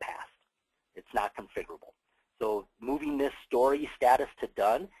set it to passed. It's not configurable. So moving this story status to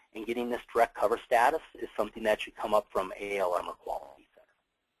done and getting this direct cover status is something that should come up from ALM or Quality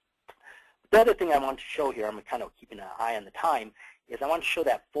Center. The other thing I want to show here, I'm kind of keeping an eye on the time, is I want to show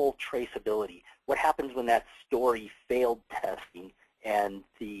that full traceability. What happens when that story failed testing and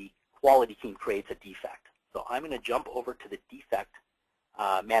the quality team creates a defect? So I'm going to jump over to the defect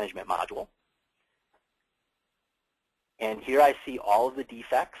management module. And here I see all of the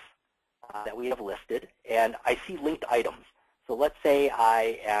defects that we have listed, and I see linked items. So let's say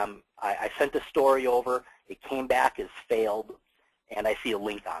I sent a story over, it came back as failed, and I see a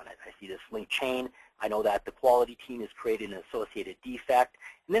link on it. I see this link chain. I know that the quality team has created an associated defect,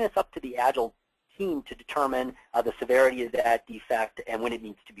 and then it's up to the Agile team to determine the severity of that defect and when it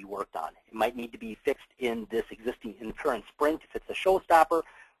needs to be worked on. It might need to be fixed in this current sprint if it's a showstopper,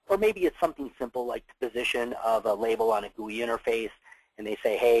 or maybe it's something simple like the position of a label on a GUI interface, and they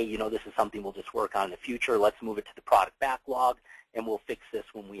say, hey, this is something we'll just work on in the future. Let's move it to the product backlog, and we'll fix this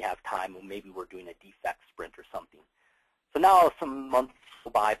when we have time, when maybe we're doing a defect sprint or something. So now some months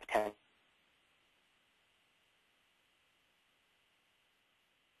go by, potentially.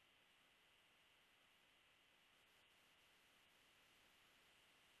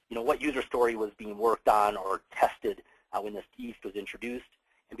 What user story was being worked on or tested when this defect was introduced.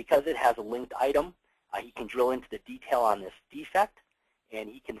 And because it has a linked item, he can drill into the detail on this defect, and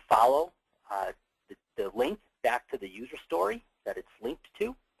he can follow the link back to the user story that it's linked to.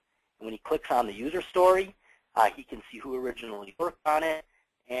 And when he clicks on the user story, he can see who originally worked on it,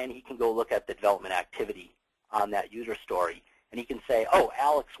 and he can go look at the development activity on that user story. And he can say, oh,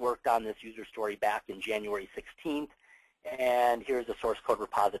 Alex worked on this user story back in January 16th, and here's a source code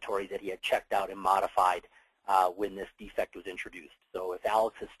repository that he had checked out and modified when this defect was introduced. So if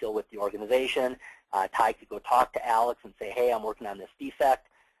Alex is still with the organization, Ty could go talk to Alex and say, hey, I'm working on this defect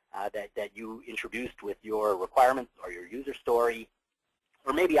that you introduced with your requirements or your user story.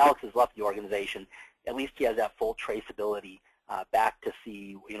 Or maybe Alex has left the organization. At least he has that full traceability back to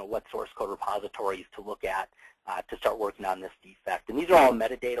see what source code repositories to look at to start working on this defect. And these are all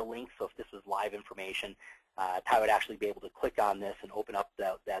metadata links, so if this was live information, Ty would actually be able to click on this and open up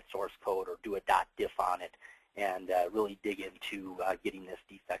that source code or do a .diff on it and really dig into getting this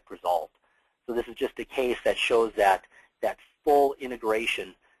defect resolved. So this is just a case that shows that full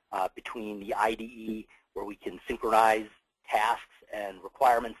integration between the IDE, where we can synchronize tasks and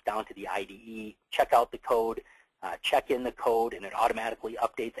requirements down to the IDE, check out the code, check in the code, and it automatically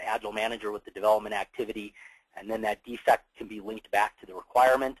updates Agile Manager with the development activity, and then that defect can be linked back to the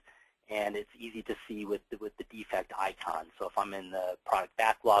requirement, and it's easy to see with the defect icon. So if I'm in the product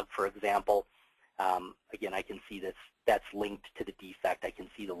backlog, for example, again, I can see that's linked to the defect. I can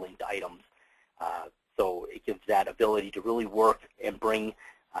see the linked items. So it gives that ability to really work and bring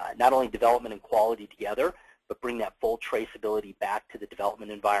not only development and quality together, but bring that full traceability back to the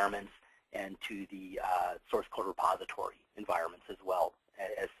development environments and to the source code repository environments as well.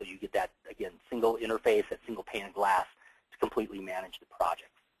 So you get that, again, single interface, that single pane of glass to completely manage the project.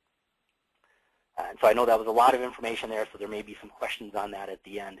 And so I know that was a lot of information there, so there may be some questions on that at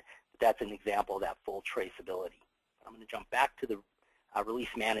the end, but that's an example of that full traceability. I'm going to jump back to the release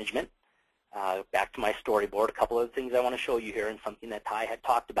management, back to my storyboard. A couple of things I want to show you here, and something that Ty had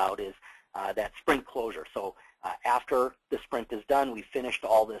talked about is that sprint closure. So after the sprint is done, we finished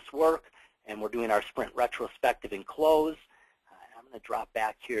all this work, and we're doing our sprint retrospective and close. I'm going to drop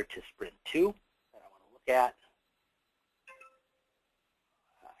back here to sprint 2 that I want to look at.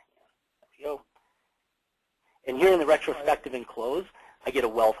 There we go. And here in the retrospective and close, I get a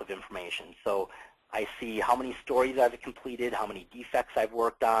wealth of information. So I see how many stories I've completed, how many defects I've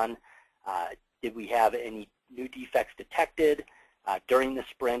worked on, did we have any new defects detected during the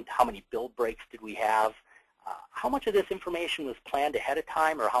sprint, how many build breaks did we have, how much of this information was planned ahead of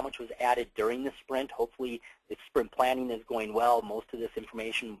time or how much was added during the sprint. Hopefully, if sprint planning is going well, most of this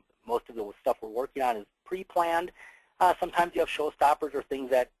information, most of the stuff we're working on is pre-planned. Sometimes you have showstoppers or things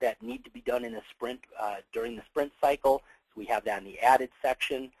that need to be done in a sprint during the sprint cycle. So we have that in the added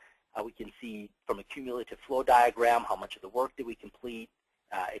section. We can see from a cumulative flow diagram how much of the work did we complete,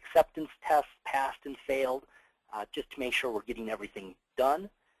 acceptance tests passed and failed, just to make sure we're getting everything done.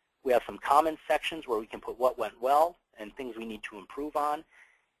 We have some comment sections where we can put what went well and things we need to improve on.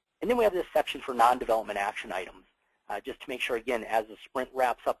 And then we have this section for non-development action items, just to make sure, again, as the sprint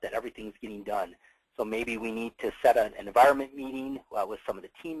wraps up, that everything's getting done. So maybe we need to set an environment meeting with some of the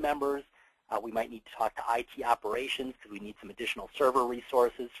team members. We might need to talk to IT operations because we need some additional server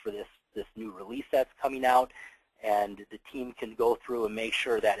resources for this new release that's coming out. And the team can go through and make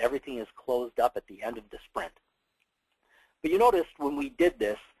sure that everything is closed up at the end of the sprint. But you noticed when we did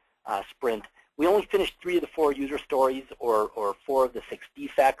this sprint, we only finished 3 of the 4 user stories or 4 of the 6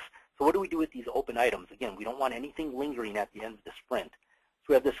 defects. So what do we do with these open items? Again, we don't want anything lingering at the end of the sprint. So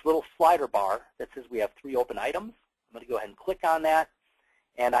we have this little slider bar that says we have 3 open items. I'm going to go ahead and click on that,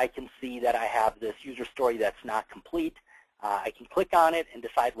 and I can see that I have this user story that's not complete. I can click on it and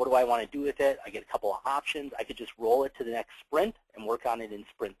decide what do I want to do with it. I get a couple of options. I could just roll it to the next sprint and work on it in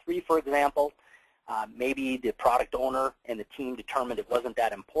sprint 3, for example. Maybe the product owner and the team determined it wasn't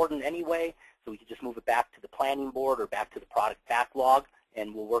that important anyway, so we could just move it back to the planning board or back to the product backlog,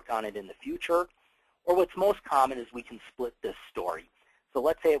 and we'll work on it in the future. Or what's most common is we can split this story. So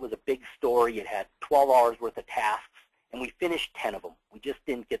let's say it was a big story. It had 12 hours worth of tasks, and we finished 10 of them. We just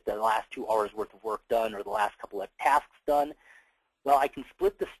didn't get the last 2 hours worth of work done or the last couple of tasks done. Well, I can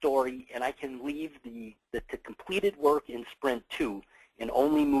split the story, and I can leave the completed work in Sprint 2 and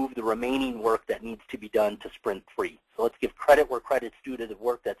only move the remaining work that needs to be done to Sprint 3. So let's give credit where credit's due to the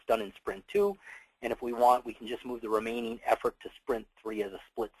work that's done in Sprint 2. And if we want, we can just move the remaining effort to Sprint 3 as a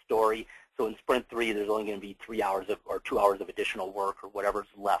split story. So in Sprint 3, there's only going to be 3 hours or 2 hours of additional work or whatever's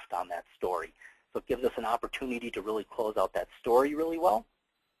left on that story. So it gives us an opportunity to really close out that story really well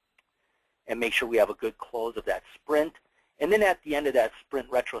and make sure we have a good close of that sprint. And then at the end of that sprint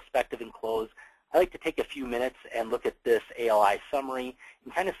retrospective and close, I like to take a few minutes and look at this ALI summary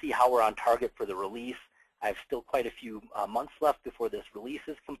and kind of see how we're on target for the release. I have still quite a few months left before this release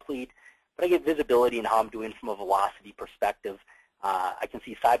is complete, but I get visibility in how I'm doing from a velocity perspective. I can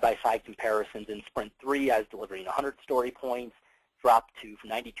see side-by-side comparisons. In Sprint 3, I was delivering 100 story points, dropped to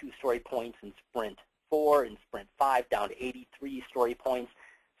 92 story points in Sprint 4, in Sprint 5 down to 83 story points.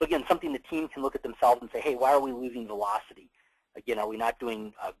 So again, something the team can look at themselves and say, hey, why are we losing velocity? Again, are we not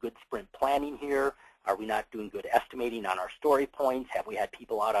doing good sprint planning here? Are we not doing good estimating on our story points? Have we had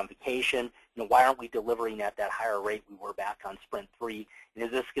people out on vacation? Why aren't we delivering at that higher rate we were back on Sprint 3? And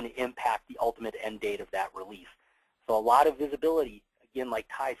is this going to impact the ultimate end date of that release? So a lot of visibility, again, like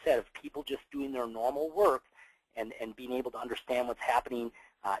Ty said, of people just doing their normal work and being able to understand what's happening,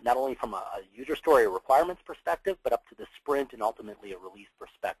 not only from a user story or requirements perspective, but up to the sprint and ultimately a release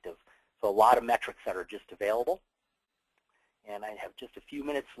perspective. So a lot of metrics that are just available. And I have just a few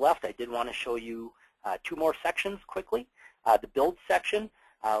minutes left. I did want to show you 2 more sections quickly. The build section,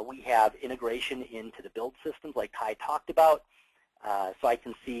 we have integration into the build systems like Ty talked about. So I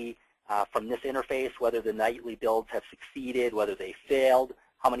can see from this interface whether the nightly builds have succeeded, whether they failed,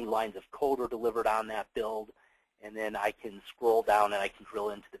 how many lines of code were delivered on that build. And then I can scroll down and I can drill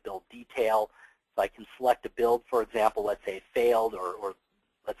into the build detail. So I can select a build, for example, let's say it failed, or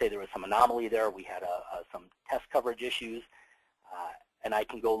let's say there was some anomaly there. We had some test coverage issues. And I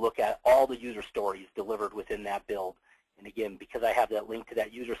can go look at all the user stories delivered within that build. And again, because I have that link to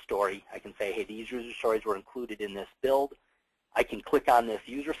that user story, I can say, hey, these user stories were included in this build. I can click on this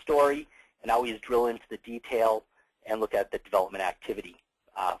user story and always drill into the detail and look at the development activity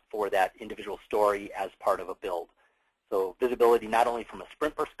for that individual story as part of a build. So visibility not only from a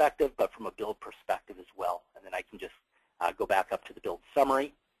sprint perspective, but from a build perspective as well. And then I can just go back up to the build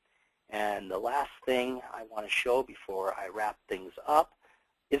summary. And the last thing I want to show before I wrap things up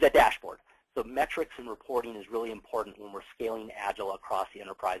is that dashboard. So metrics and reporting is really important when we're scaling Agile across the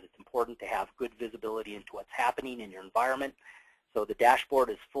enterprise. It's important to have good visibility into what's happening in your environment. So the dashboard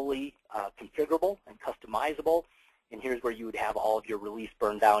is fully configurable and customizable. And here's where you would have all of your release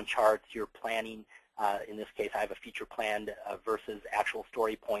burn down charts, your planning. In this case, I have a feature planned versus actual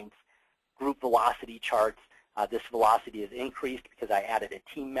story points, group velocity charts. This velocity is increased because I added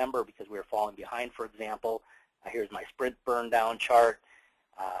a team member because we were falling behind, for example. Here's my sprint burn down chart,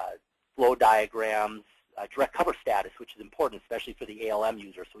 flow diagrams, direct cover status, which is important, especially for the ALM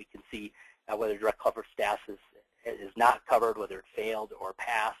user, so we can see whether direct cover status is not covered, whether it failed or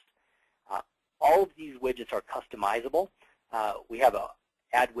passed. All of these widgets are customizable. We have a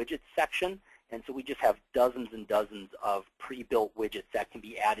add widgets section, and so we just have dozens and dozens of pre-built widgets that can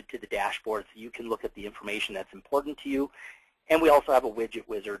be added to the dashboard so you can look at the information that's important to you. And we also have a widget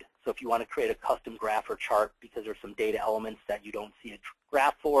wizard. So if you want to create a custom graph or chart because there's some data elements that you don't see a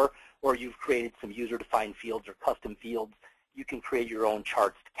graph for, or you've created some user-defined fields or custom fields, you can create your own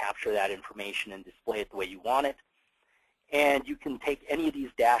charts to capture that information and display it the way you want it. And you can take any of these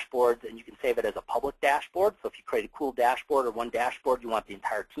dashboards and you can save it as a public dashboard. So if you create a cool dashboard or one dashboard you want the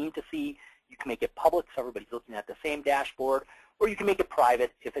entire team to see, you can make it public so everybody's looking at the same dashboard, or you can make it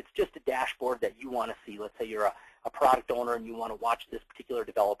private if it's just a dashboard that you want to see. Let's say you're a product owner and you want to watch this particular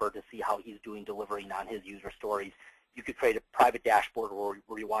developer to see how he's doing delivering on his user stories. You could create a private dashboard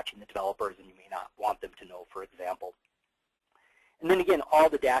where you're watching the developers and you may not want them to know, for example. And then again, all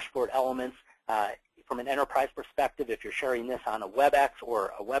the dashboard elements, from an enterprise perspective, if you're sharing this on a WebEx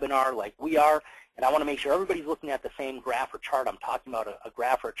or a webinar like we are, and I want to make sure everybody's looking at the same graph or chart. I'm talking about a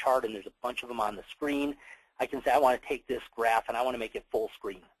graph or a chart, and there's a bunch of them on the screen. I can say I want to take this graph and I want to make it full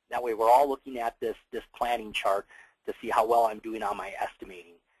screen. That way we're all looking at this planning chart to see how well I'm doing on my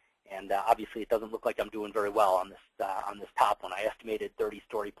estimating. And obviously it doesn't look like I'm doing very well on this top one. I estimated 30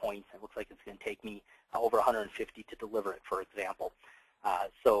 story points, and it looks like it's going to take me over 150 to deliver it, for example.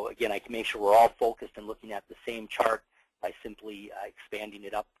 So again, I can make sure we're all focused and looking at the same chart by simply expanding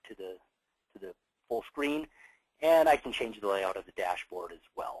it up to the full screen. And I can change the layout of the dashboard as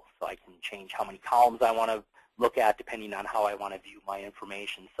well. So I can change how many columns I want to look at depending on how I want to view my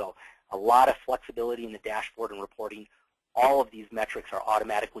information. So a lot of flexibility in the dashboard and reporting. all of these metrics are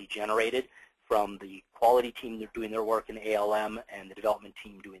automatically generated from the quality team doing their work in ALM and the development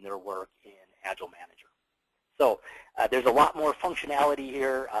team doing their work in Agile Manager. So there's a lot more functionality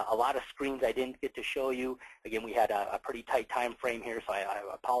here, a lot of screens I didn't get to show you. Again, we had a pretty tight time frame here, so I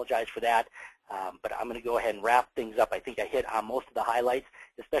apologize for that. But I'm going to go ahead and wrap things up. I think I hit on most of the highlights,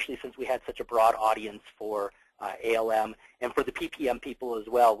 especially since we had such a broad audience for ALM. And for the PPM people as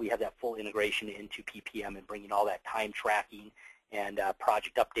well, we have that full integration into PPM and bringing all that time tracking and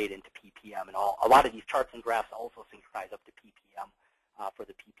project update into PPM. And a lot of these charts and graphs also synchronize up to PPM for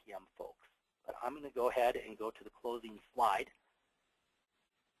the PPM folks. But I'm going to go ahead and go to the closing slide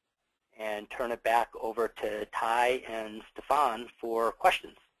and turn it back over to Ty and Stefan for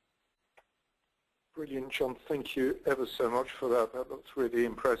questions. Brilliant, John. Thank you ever so much for that. That looks really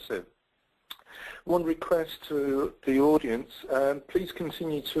impressive. One request to the audience, please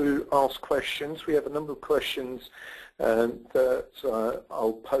continue to ask questions. We have a number of questions that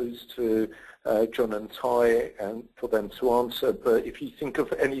I'll pose to John and Ty and for them to answer. But if you think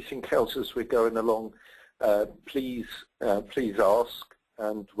of anything else as we're going along, please ask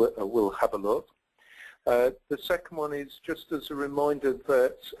and we'll have a look. The second one is just as a reminder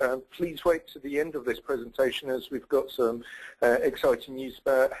that please wait to the end of this presentation as we've got some exciting news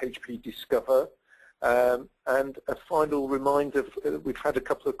about HP Discover. And a final reminder, we've had a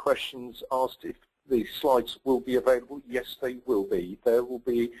couple of questions asked if the slides will be available. Yes, they will be. There will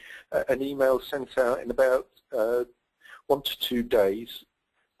be an email sent out in about 1 to 2 days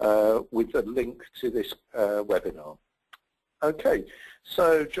with a link to this webinar. Okay,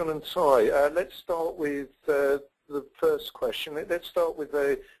 so John and Ty, let's start with the first question. Let's start with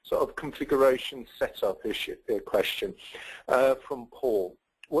a sort of configuration setup question from Paul.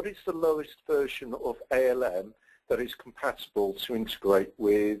 What is the lowest version of ALM that is compatible to integrate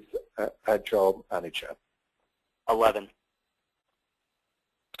with Agile Manager? 11.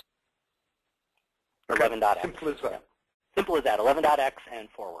 Okay. 11.x. Simple as that. Yeah. Simple as that. 11.x and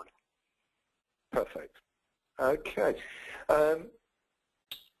forward. Perfect. Okay.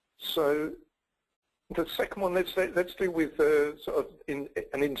 So the second one, let's do with sort of an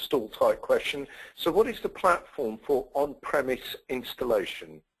install type question. So what is the platform for on-premise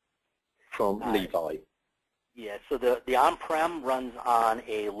installation from Levi? Yeah, so the on-prem runs on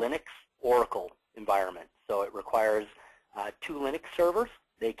a Linux Oracle environment. So it requires 2 Linux servers.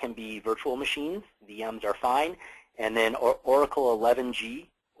 They can be virtual machines. VMs are fine. And then Oracle 11G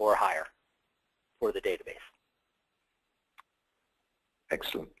or higher for the database.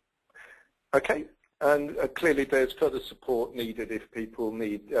 Excellent. Okay. And clearly there's further support needed if people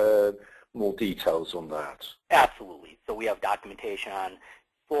need more details on that. Absolutely. So we have documentation on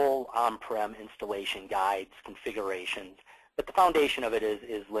full on-prem installation guides, configurations, but the foundation of it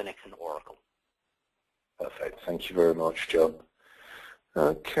is Linux and Oracle. Perfect. Thank you very much, John.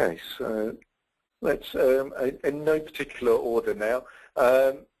 Okay, so let's, in no particular order now,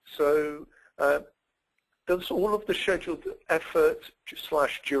 does all of the scheduled effort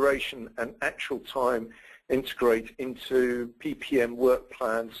 / duration and actual time integrate into PPM work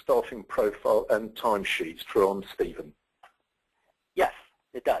plan, staffing profile, and timesheets from Stephen? Yes,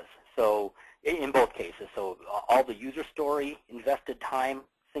 it does. So in both cases, so all the user story, invested time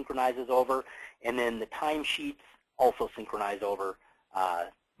synchronizes over, and then the timesheets also synchronize over.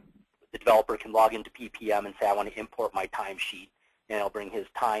 The developer can log into PPM and say, I want to import my timesheet, and it'll bring his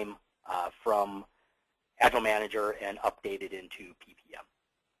time from Agile Manager and update it into PPM.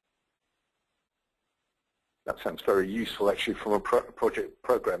 That sounds very useful, actually, from a project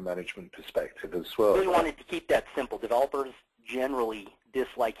program management perspective as well. We really wanted to keep that simple. Developers generally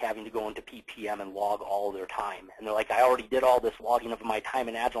dislike having to go into PPM and log all their time. And they're like, I already did all this logging of my time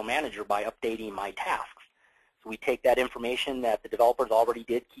in Agile Manager by updating my tasks. So we take that information that the developers already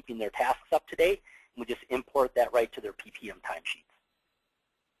did, keeping their tasks up to date, and we just import that right to their PPM timesheets.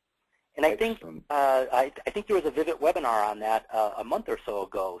 And I think I think there was a Vivid webinar on that a month or so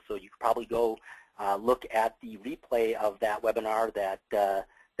ago. So you could probably go look at the replay of that webinar that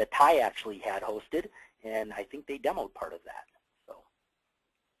that Ty actually had hosted, and I think they demoed part of that. So.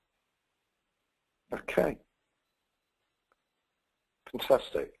 Okay.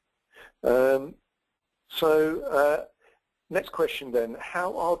 Fantastic. Next question then,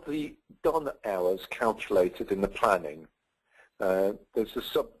 how are the done hours calculated in the planning? There's a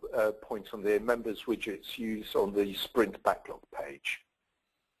sub point on the members widgets used on the sprint backlog page.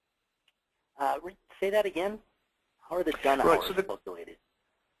 Say that again. How are the done hours calculated?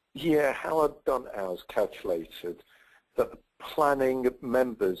 Yeah, how are done hours calculated that the planning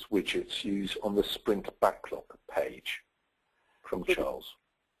members widgets use on the sprint backlog page from Charles?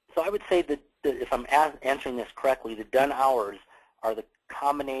 So I would say that if I'm answering this correctly, the done hours are the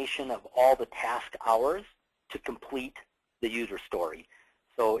combination of all the task hours to complete the user story.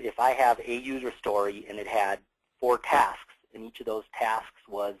 So if I have a user story and it had 4 tasks, and each of those tasks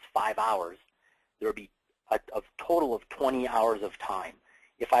was 5 hours, there would be a total of 20 hours of time.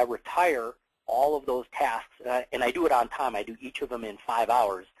 If I retire all of those tasks, and I do it on time, I do each of them in 5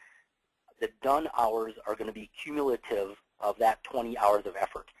 hours, the done hours are going to be cumulative of that 20 hours of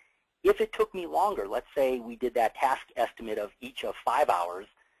effort. If it took me longer, let's say we did that task estimate of each of 5 hours,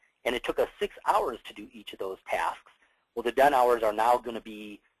 and it took us 6 hours to do each of those tasks, well, the done hours are now going to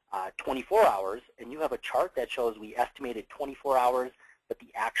be 24 hours, and you have a chart that shows we estimated 24 hours, but the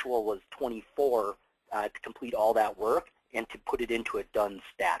actual was 24 to complete all that work and to put it into a done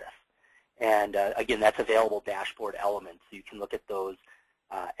status. And again, that's available dashboard elements. So you can look at those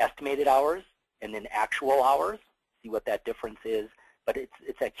estimated hours and then actual hours, see what that difference is. But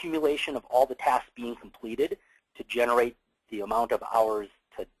it's accumulation of all the tasks being completed to generate the amount of hours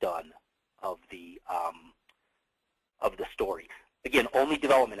to done of the story. Again, only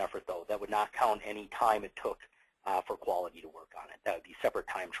development effort, though. That would not count any time it took for quality to work on it. That would be separate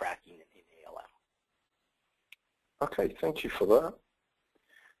time tracking in ALM. Okay, thank you for that.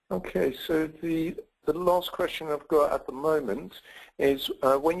 Okay, so the last question I've got at the moment is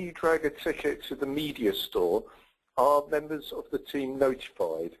when you drag a ticket to the media store, are members of the team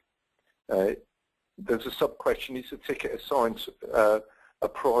notified? There's a sub-question, is the ticket assigned a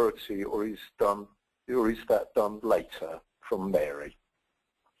priority, or is that done later, from Mary?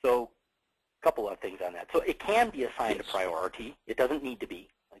 So a couple of things on that. So it can be assigned a priority. It doesn't need to be.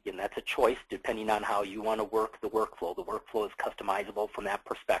 Again, that's a choice depending on how you want to work the workflow. The workflow is customizable from that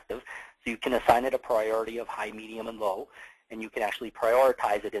perspective. So you can assign it a priority of high, medium, and low, and you can actually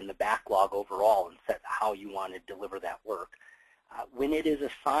prioritize it in the backlog overall and set how you want to deliver that work. When it is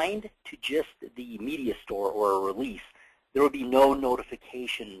assigned to just the media store or a release, there will be no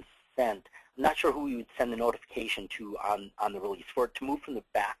notifications sent. I'm not sure who you would send the notification to on the release. For it to move from the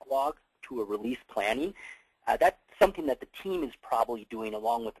backlog to a release planning, that's something that the team is probably doing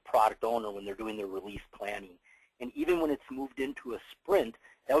along with the product owner when they're doing their release planning. And even when it's moved into a sprint,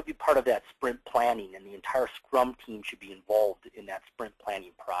 that would be part of that sprint planning, and the entire Scrum team should be involved in that sprint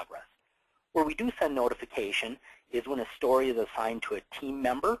planning progress. Where we do send notification is when a story is assigned to a team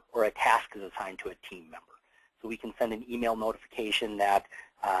member or a task is assigned to a team member. So we can send an email notification that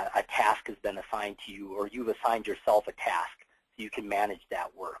a task has been assigned to you, or you've assigned yourself a task so you can manage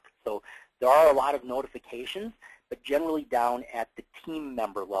that work. So there are a lot of notifications, but generally down at the team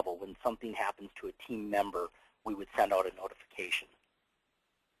member level, when something happens to a team member, we would send out a notification.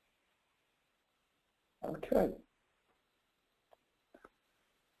 Okay.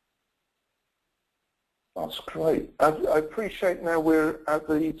 That's great. I appreciate now we're at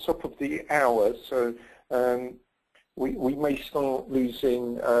the top of the hour, so we may start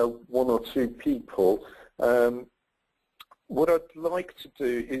losing 1 or 2 people. What I'd like to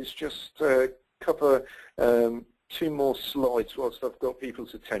do is just cover 2 more slides whilst I've got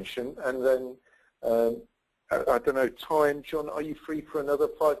people's attention, and then I don't know, time, John, are you free for another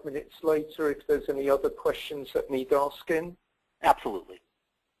 5 minutes later if there's any other questions that need asking? Absolutely.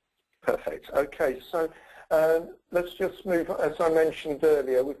 Perfect. Okay, so let's just move. As I mentioned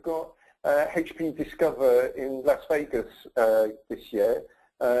earlier, we've got HP Discover in Las Vegas this year.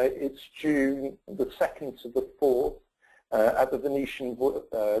 It's June the 2nd to the 4th at the Venetian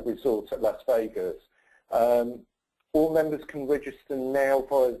Resort at Las Vegas. All members can register now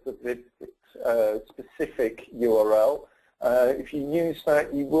via the specific URL. If you use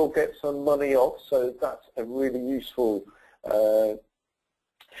that, you will get some money off, so that's a really useful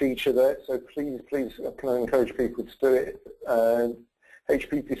feature there. So please, can I encourage people to do it?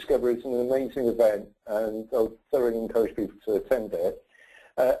 HP Discover is an amazing event, and I'll thoroughly encourage people to attend it.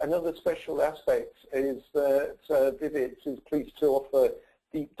 Another special aspect is that Vivid is pleased to offer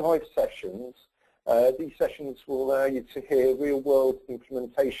deep dive sessions. These sessions will allow you to hear real-world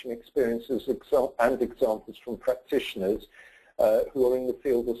implementation experiences and examples from practitioners who are in the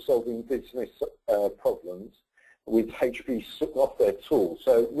field of solving business problems with HP software tools.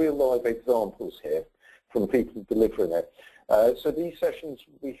 So real live examples here from people delivering it. So these sessions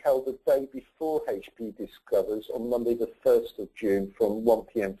will be held the day before HP Discovers on Monday the 1st of June from 1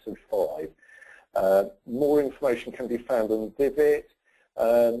 p.m. to 5. More information can be found on Vivid.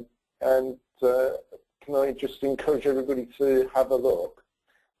 And can I just encourage everybody to have a look?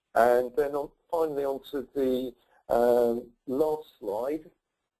 And then finally on to the last slide.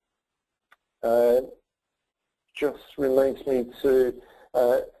 Just remains me to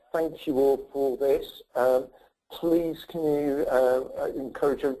thank you all for this. please can you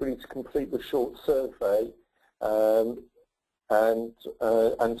encourage everybody to complete the short survey and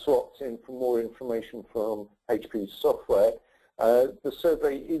to opt in for more information from HP software. The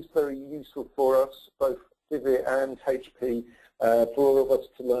survey is very useful for us, both Vivid and HP, for all of us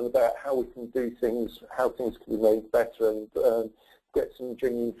to learn about how we can do things, how things can be made better, and get some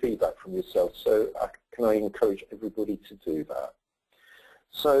genuine feedback from yourself. So can I encourage everybody to do that?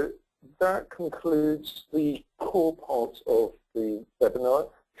 So that concludes the core part of the webinar.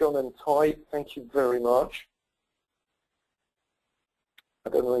 John and Ty, thank you very much. I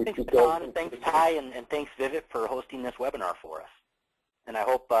don't know if thanks, you John. Thanks, Ty, and thanks, Vivit, for hosting this webinar for us. And I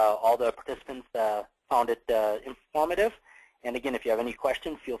hope all the participants found it informative. And again, if you have any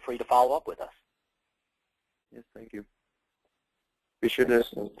questions, feel free to follow up with us. Yes, thank you. Be sure to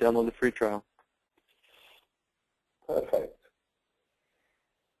download the free trial. Perfect.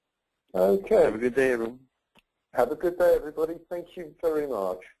 Okay. Have a good day, everyone. Have a good day, everybody. Thank you very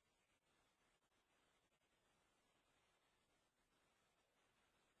much.